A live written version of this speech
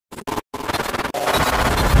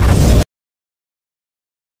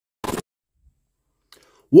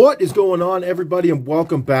What is going on, everybody, and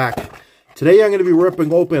welcome back. Today I'm going to be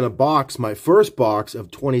ripping open a box, my first box of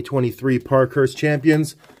 2023 Parkhurst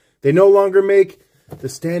Champions. They no longer make the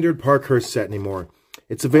standard Parkhurst set anymore.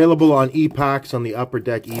 It's available on e-packs, on the Upper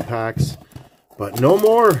Deck e-packs, but no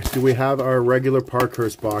more do we have our regular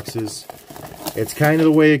Parkhurst boxes. It's kind of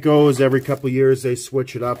the way it goes. Every couple of years they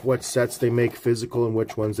switch it up, what sets they make physical and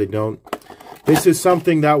which ones they don't. This is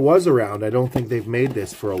something that was around. I don't think they've made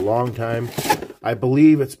this for a long time. I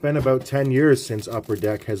believe it's been about 10 years since Upper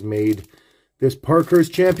Deck has made this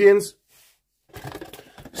Parkhurst Champions.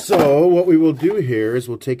 So what we will do here is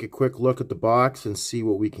we'll take a quick look at the box and see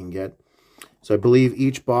what we can get. So I believe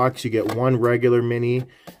each box you get one regular mini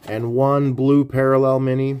and one blue parallel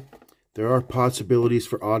mini. There are possibilities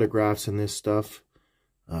for autographs in this stuff.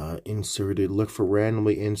 Look for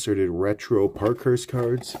randomly inserted retro Parkhurst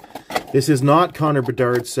cards. This is not Connor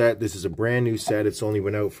Bedard's set. This is a brand new set. It's only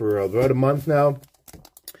been out for about a month now.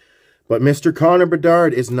 But Mr. Connor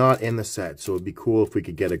Bedard is not in the set. So it would be cool if we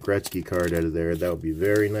could get a Gretzky card out of there. That would be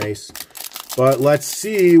very nice. But let's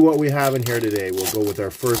see what we have in here today. We'll go with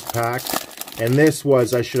our first pack. And this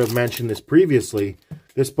was, I should have mentioned this previously,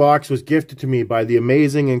 this box was gifted to me by the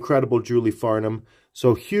amazing, incredible Julie Farnham.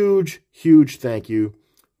 So huge, huge thank you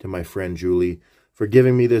to my friend Julie for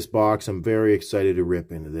giving me this box. I'm very excited to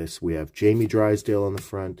rip into this. We have Jamie Drysdale on the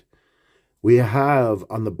front. We have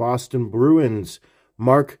on the Boston Bruins,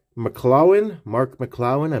 Mark McLoughlin.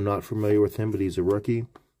 I'm not familiar with him, but he's a rookie.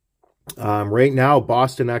 Right now,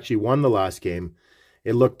 Boston actually won the last game.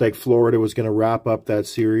 It looked like Florida was going to wrap up that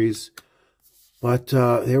series. But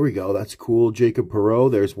there we go. That's cool. Jacob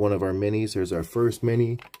Perreault. There's one of our minis. There's our first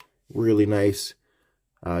mini. Really nice.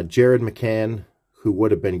 Jared McCann, who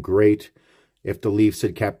would have been great if the Leafs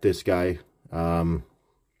had kept this guy.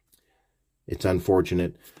 It's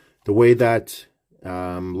unfortunate. The way that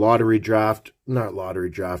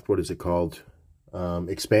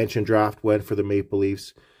expansion draft went for the Maple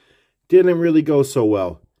Leafs didn't really go so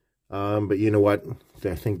well. But you know what?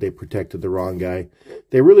 I think they protected the wrong guy.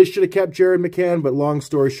 They really should have kept Jared McCann, but long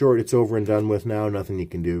story short, it's over and done with now. Nothing you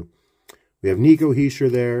can do. We have Nico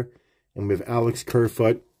Hischier there, and we have Alex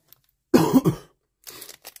Kerfoot.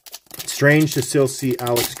 Strange to still see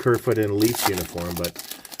Alex Kerfoot in a Leafs uniform,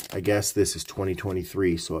 but I guess this is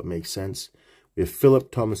 2023, so it makes sense. We have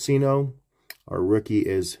Philip Tomasino. Our rookie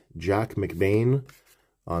is Jack McBain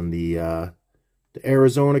on the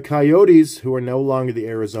Arizona Coyotes, who are no longer the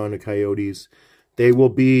Arizona Coyotes. They will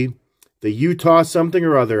be the Utah something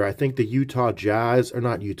or other. I think the Utah Jazz, or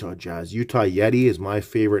not Utah Jazz, Utah Yeti is my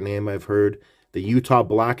favorite name I've heard. The Utah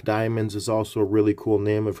Black Diamonds is also a really cool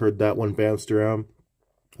name. I've heard that one bounced around.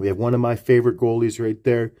 We have one of my favorite goalies right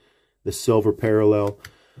there, the silver parallel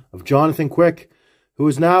of Jonathan Quick, who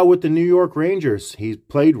is now with the New York Rangers. He's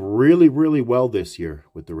played really, really well this year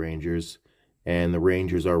with the Rangers, and the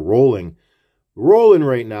Rangers are rolling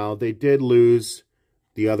right now. They did lose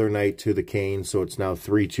the other night to the Canes, so it's now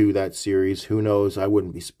 3-2 that series. Who knows? I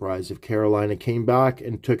wouldn't be surprised if Carolina came back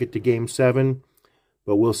and took it to Game 7,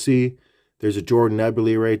 but we'll see. There's a Jordan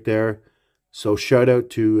Eberle right there. So shout out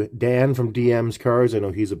to Dan from DM's Cards. I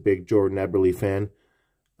know he's a big Jordan Eberle fan.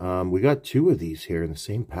 We got two of these here in the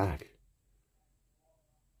same pack.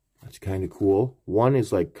 That's kind of cool. One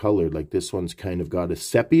is like colored, like this one's kind of got a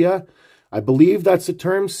sepia. I believe that's the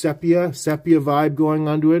term, sepia vibe going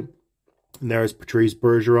onto it. And there's Patrice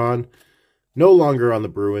Bergeron, no longer on the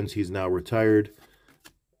Bruins. He's now retired.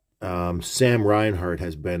 Sam Reinhart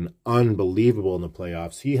has been unbelievable in the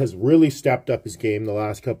playoffs. He has really stepped up his game the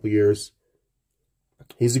last couple of years.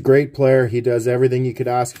 He's a great player. He does everything you could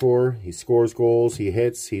ask for. He scores goals. He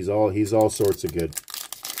hits. He's all sorts of good.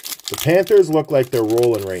 The Panthers look like they're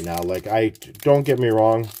rolling right now. Like, don't get me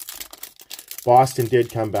wrong. Boston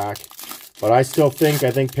did come back. But I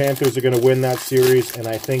think Panthers are going to win that series. And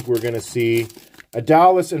I think we're going to see a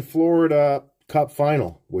Dallas and Florida Cup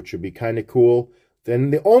final, which would be kind of cool. Then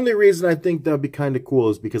the only reason I think that would be kind of cool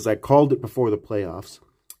is because I called it before the playoffs.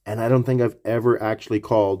 And I don't think I've ever actually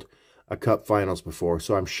called a Cup Finals before,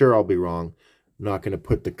 so I'm sure I'll be wrong. I'm not going to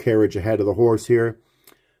put the carriage ahead of the horse here,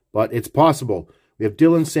 but it's possible. We have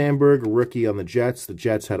Dylan Sandberg, a rookie on the Jets. The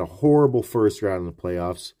Jets had a horrible first round in the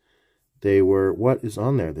playoffs. They were, what is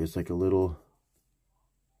on there? There's like a little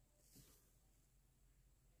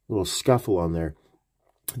scuffle on there.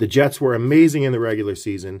 The Jets were amazing in the regular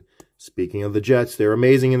season. Speaking of the Jets, they're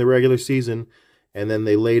amazing in the regular season, and then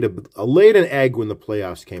they laid an egg when the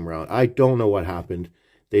playoffs came around. I don't know what happened.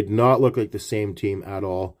 They did not look like the same team at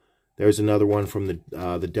all. There's another one from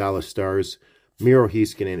the Dallas Stars. Miro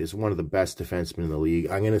Heiskanen is one of the best defensemen in the league.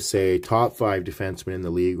 I'm going to say top 5 defensemen in the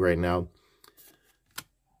league right now.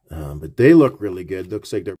 But they look really good.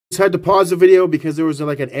 Looks like they're... I just had to pause the video because there was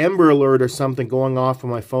like an Amber Alert or something going off on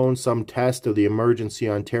my phone. Some test of the Emergency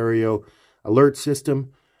Ontario alert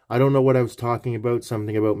system. I don't know what I was talking about.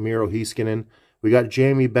 Something about Miro Heiskanen. We got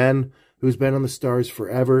Jamie Benn, who's been on the Stars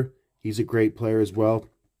forever. He's a great player as well.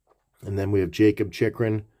 And then we have Jacob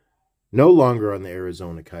Chikrin, no longer on the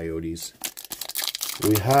Arizona Coyotes.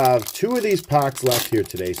 We have 2 of these packs left here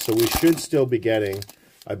today, so we should still be getting,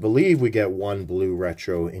 I believe we get 1 blue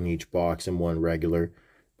retro in each box and 1 regular.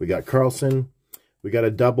 We got Carlson. We got a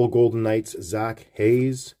double Golden Knights, Zach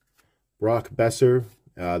Hayes, Brock Besser,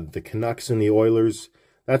 the Canucks and the Oilers.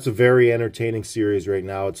 That's a very entertaining series right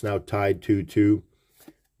now. It's now tied 2-2.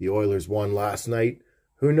 The Oilers won last night.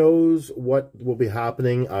 Who knows what will be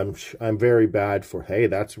happening? I'm very bad for... Hey,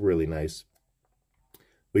 that's really nice.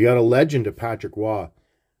 We got a legend of Patrick Waugh.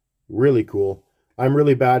 Really cool. I'm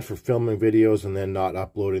really bad for filming videos and then not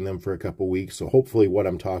uploading them for a couple weeks. So hopefully what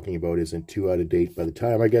I'm talking about isn't too out of date by the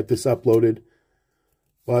time I get this uploaded.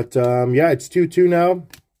 But yeah, it's 2-2 now.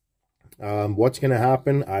 What's going to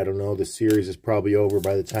happen? I don't know. The series is probably over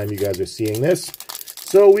by the time you guys are seeing this.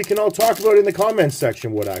 So we can all talk about in the comments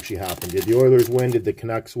section what actually happened. Did the Oilers win? Did the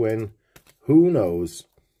Canucks win? Who knows?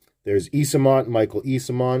 There's Eyssimont, Michael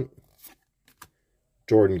Eyssimont,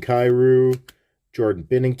 Jordan Kyrou, Jordan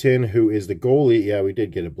Binnington, who is the goalie. Yeah, we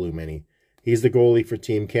did get a blue mini. He's the goalie for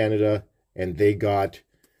Team Canada, and they got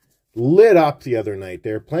lit up the other night.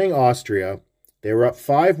 They were playing Austria. They were up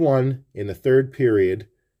 5-1 in the 3rd period.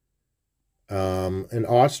 And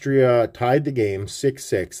Austria tied the game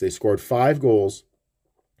 6-6. They scored 5 goals.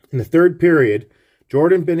 In the 3rd period,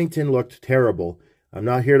 Jordan Binnington looked terrible. I'm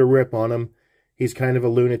not here to rip on him. He's kind of a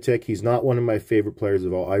lunatic. He's not one of my favorite players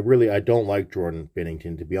of all. I don't like Jordan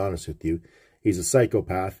Binnington, to be honest with you. He's a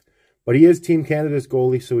psychopath. But he is Team Canada's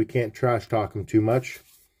goalie, so we can't trash talk him too much.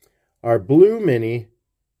 Our blue mini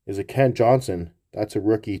is a Kent Johnson. That's a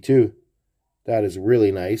rookie too. That is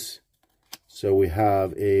really nice. So we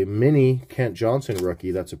have a mini Kent Johnson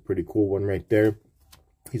rookie. That's a pretty cool one right there.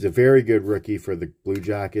 He's a very good rookie for the Blue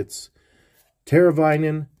Jackets.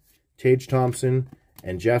 Teravainen, Tage Thompson,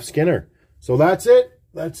 and Jeff Skinner. So that's it.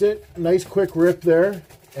 That's it. Nice quick rip there.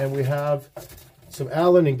 And we have some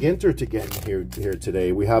Allen and Ginter to get here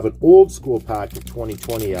today. We have an old school pack of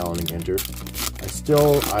 2020 Allen and Ginter.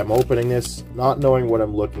 I'm opening this, not knowing what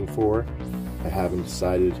I'm looking for. I haven't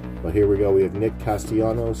decided. But here we go. We have Nick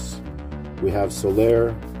Castellanos. We have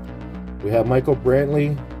Soler. We have Michael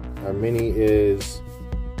Brantley. Our mini is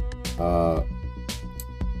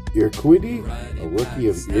Urquidi, a rookie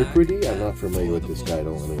of Urquidi. I'm not familiar with this guy. I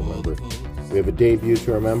don't really remember. We have a debut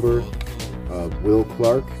to remember of Will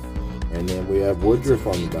Clark. And then we have Woodruff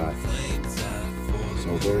on the back.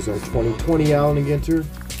 So there's our 2020 Allen and Ginter.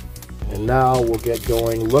 And now we'll get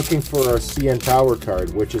going looking for our CN Tower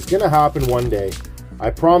card, which is going to happen one day. I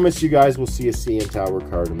promise you guys will see a CN Tower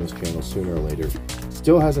card on this channel sooner or later.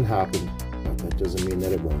 Still hasn't happened, but that doesn't mean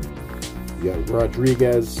that it won't. You got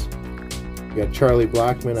Rodriguez. You got Charlie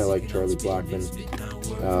Blackman. I like Charlie Blackman.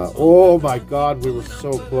 Oh my God, we were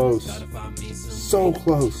so close. So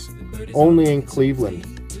close. Only in Cleveland.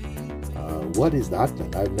 What is that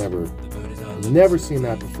thing? I've never seen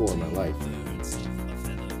that before in my life.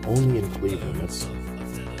 Only in Cleveland. That's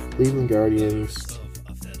Cleveland Guardians.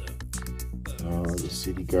 The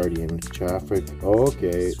City Guardian. Traffic.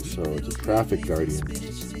 Okay, so it's a traffic guardian.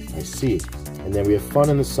 I see. And then we have Fun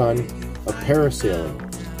in the Sun, a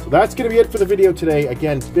parasailing. So that's going to be it for the video today.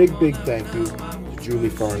 Again, big thank you to Julie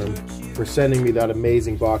Farnham for sending me that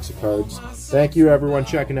amazing box of cards. Thank you everyone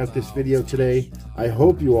checking out this video today. I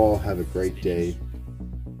hope you all have a great day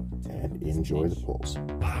and enjoy the pulls.